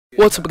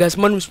What's up guys,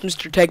 my name is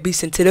Mr.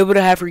 TechBeast, and today what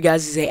I have for you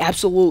guys is a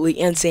absolutely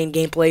insane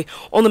gameplay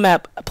on the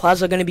map.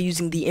 Plaza going to be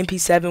using the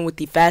MP7 with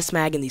the fast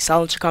mag and the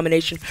silencer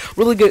combination.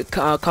 Really good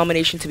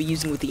combination to be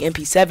using with the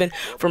MP7.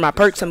 For my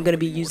perks, I'm going to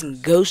be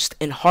using Ghost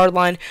and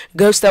Hardline.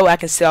 Ghost though, I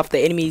can set off the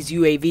enemy's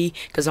UAV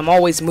because I'm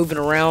always moving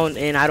around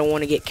and I don't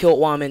want to get killed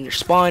while I'm in their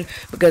spawn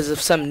because of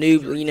some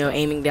noob,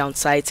 aiming down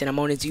sights and I'm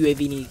on his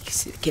UAV and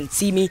he can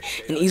see me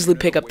and easily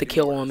pick up the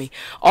kill on me.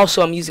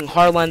 Also, I'm using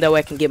Hardline, that way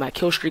I can get my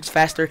kill streaks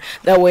faster.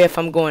 That way if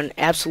I'm going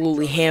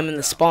absolutely ham in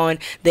the spawn,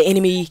 the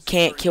enemy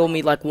can't kill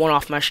me like one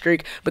off my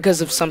streak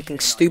because of something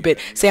stupid.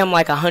 Say I'm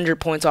like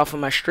 100 points off of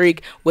my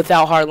streak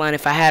without hardline.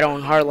 If I had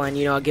on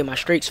hardline, I'll get my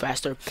streaks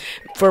faster.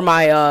 For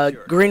my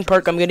green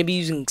perk, I'm going to be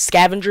using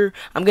scavenger.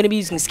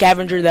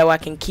 That way I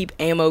can keep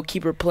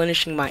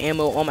replenishing my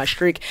ammo on my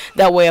streak.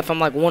 That way if I'm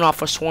like one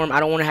off a swarm, I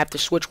don't want to have to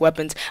switch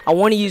weapons. I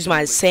want to use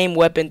my same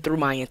weapon through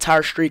my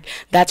entire streak.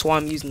 That's why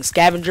I'm using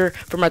scavenger.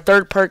 For my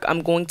third perk,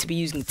 I'm going to be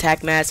using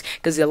attack mask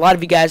because a lot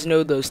of you guys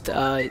know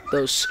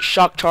those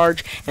shock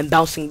charge and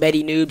bouncing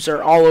Betty noobs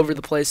are all over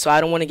the place, so I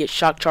don't want to get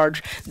shock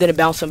charge then a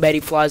bouncing Betty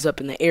flies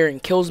up in the air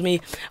and kills me.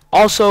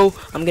 Also,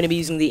 I'm going to be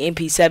using the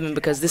MP7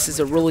 because this is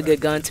a really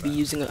good gun to be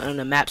using on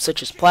a map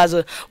such as Plaza.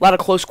 A lot of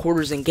close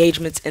quarters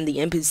engagements, and the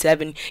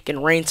MP7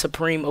 can reign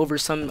supreme over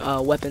some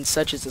weapons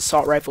such as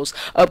assault rifles.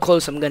 Up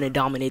close, I'm going to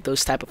dominate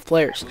those type of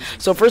players.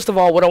 So first of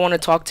all, what I want to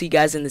talk to you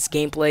guys in this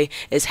gameplay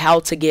is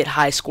how to get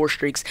high score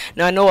streaks.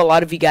 Now I know a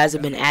lot of you guys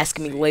have been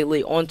asking me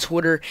lately on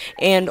Twitter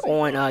and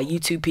on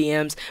YouTube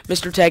PMs,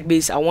 Mr.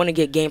 TechBeast, I want to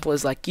get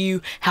gameplays like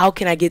you. How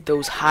can I get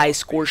those high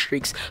score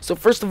streaks? So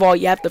first of all,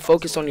 you have to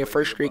focus on your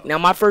first streak. Now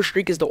my first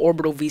streak is the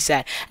Orbital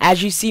VSAT.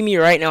 As you see me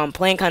right now, I'm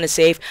playing kind of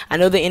safe. I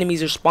know the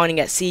enemies are spawning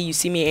at sea. You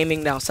see me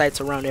aiming down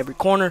sights around every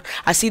corner.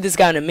 I see this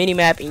guy on a mini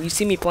map, and you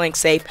see me playing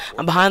safe.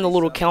 I'm behind the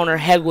little counter,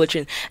 head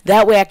glitching.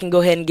 That way I can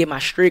go ahead and get my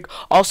streak.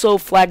 Also,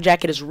 flak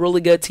jacket is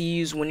really good to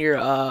use when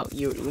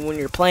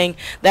you're playing.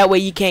 That way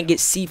you can't get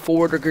C4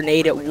 or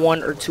grenade at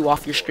 1 or 2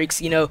 off your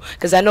streaks.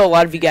 Because I know a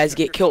lot of you guys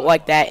get killed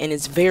like that, and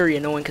it's very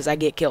annoying because I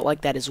get killed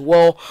like that as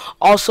well.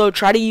 Also,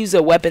 try to use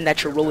a weapon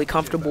that you're really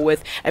comfortable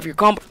with. If you're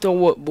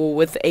comfortable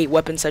with a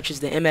weapon such as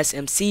the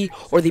MSMC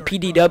or the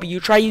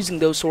PDW, try using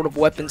those sort of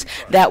weapons.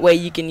 That way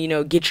you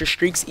can get your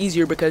streaks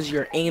easier because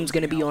your aim's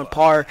going to be on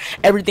par.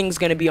 Everything's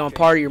going to be on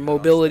par. Your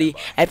mobility.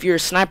 If you're a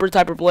sniper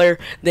type of player,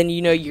 then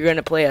you're going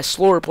to play a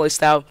slower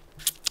playstyle.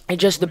 It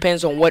just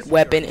depends on what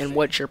weapon and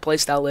what your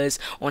playstyle is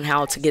on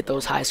how to get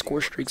those high score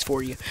streaks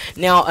for you.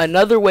 Now,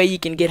 another way you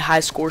can get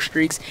high score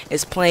streaks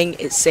is playing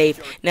it safe.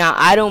 Now,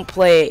 I don't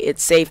play it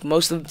safe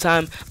most of the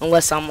time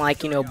unless I'm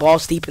like,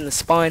 balls deep in the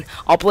spawn.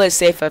 I'll play it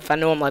safe if I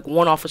know I'm like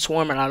one off a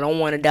swarm and I don't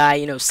want to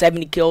die,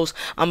 70 kills.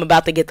 I'm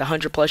about to get the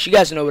 100 plus. You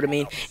guys know what I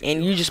mean.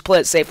 And you just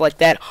play it safe like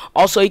that.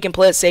 Also, you can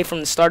play it safe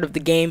from the start of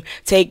the game.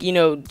 Take,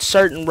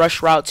 certain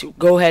rush routes.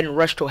 Go ahead and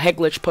rush to a head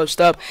glitch,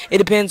 post up. It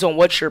depends on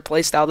what's your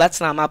playstyle.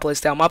 That's not my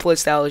playstyle. My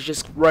playstyle is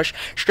just rush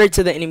straight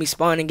to the enemy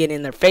spawn and get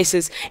in their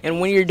faces. And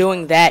when you're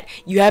doing that,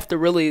 you have to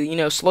really,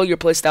 slow your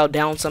playstyle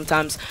down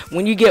sometimes.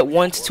 When you get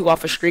 1 to 2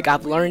 off a streak,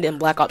 I've learned in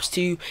Black Ops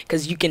 2,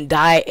 because you can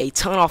die a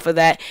ton off of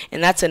that.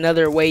 And that's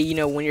another way,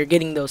 when you're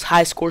getting those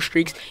high score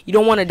streaks, you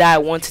don't want to die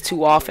 1 to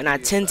 2 off. And I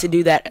tend to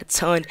do that a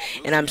ton.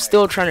 And I'm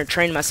still trying to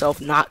train myself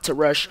not to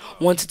rush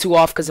 1 to 2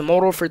 off, because in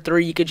Modern Warfare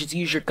 3, you could just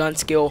use your gun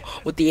skill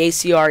with the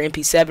ACR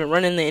MP7,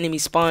 run in the enemy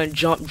spawn,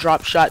 jump,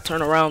 drop shot,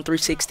 turn around,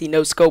 360,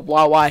 no scope,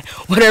 YY,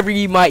 whatever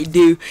you might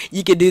do,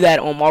 you can do that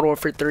on Modern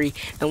Warfare 3.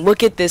 And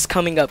look at this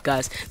coming up,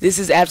 guys. This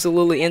is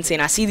absolutely insane.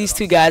 I see these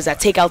two guys. I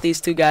take out these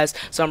two guys,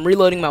 so I'm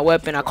reloading my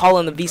weapon. I call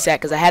in the VSAT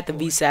because I had the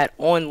VSAT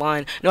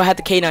online. No, I had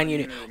the K9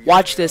 unit.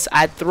 Watch this.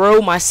 I throw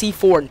my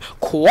C4 and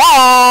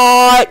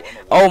quad.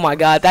 Oh my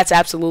god, that's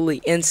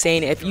absolutely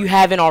insane. If you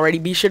haven't already,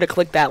 be sure to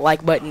click that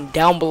like button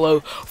down below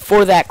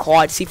for that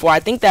quad C4. I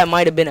think that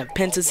might have been a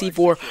Penta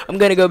C4. I'm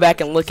going to go back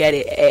and look at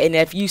it. And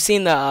if you've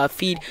seen the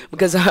feed,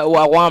 because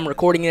while I'm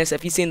recording this,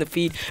 if you've seen the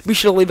feed, be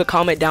sure to leave a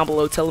comment down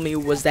below telling me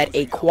was that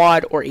a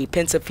quad or a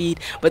Penta feed.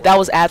 But that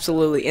was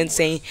absolutely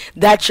insane.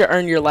 That should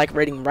earn your like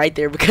rating right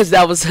there, because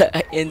that was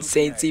an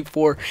insane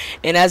C4.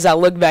 And as I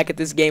look back at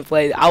this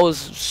gameplay, I was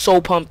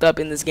so pumped up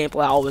in this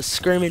gameplay. I was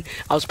screaming.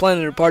 I was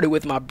playing in a party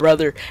with my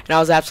brother, and I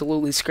was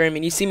absolutely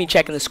screaming. You see me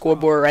checking the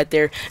scoreboard right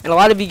there. And a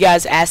lot of you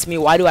guys ask me,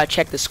 why do I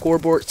check the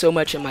scoreboard so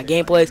much in my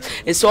gameplays?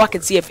 It's so I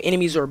can see if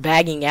enemies are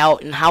bagging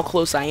out and how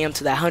close I am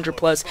to that 100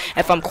 plus.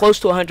 If I'm close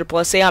to 100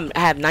 plus, say I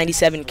have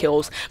 97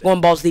 kills,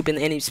 going balls deep in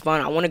the enemy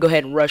spawn, I want to go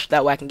ahead and rush.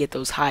 That way I can get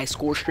those high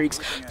score streaks.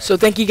 So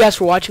thank you guys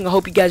for watching. I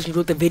hope you guys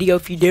enjoyed the video.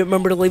 If you did,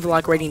 remember to leave a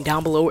like rating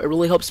down below. It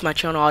really helps my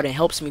channel out and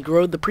helps me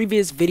grow. The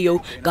previous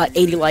video got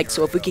 80 likes,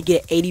 so if we could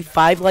get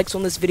 85 likes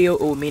on this video,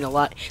 it would mean a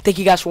lot. Thank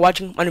you guys for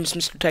watching. My name is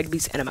Mr.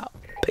 TechBeast, and I'm out.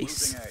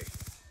 Peace.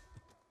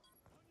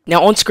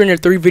 Now on screen are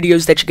 3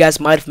 videos that you guys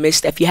might have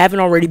missed. If you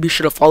haven't already, be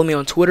sure to follow me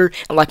on Twitter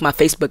and like my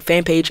Facebook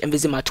fan page and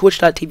visit my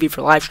twitch.tv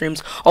for live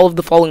streams. All of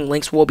the following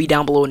links will be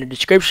down below in the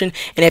description.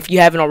 And if you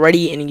haven't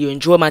already and you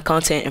enjoy my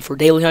content and for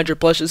daily 100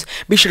 plushes,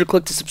 be sure to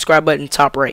click the subscribe button top right.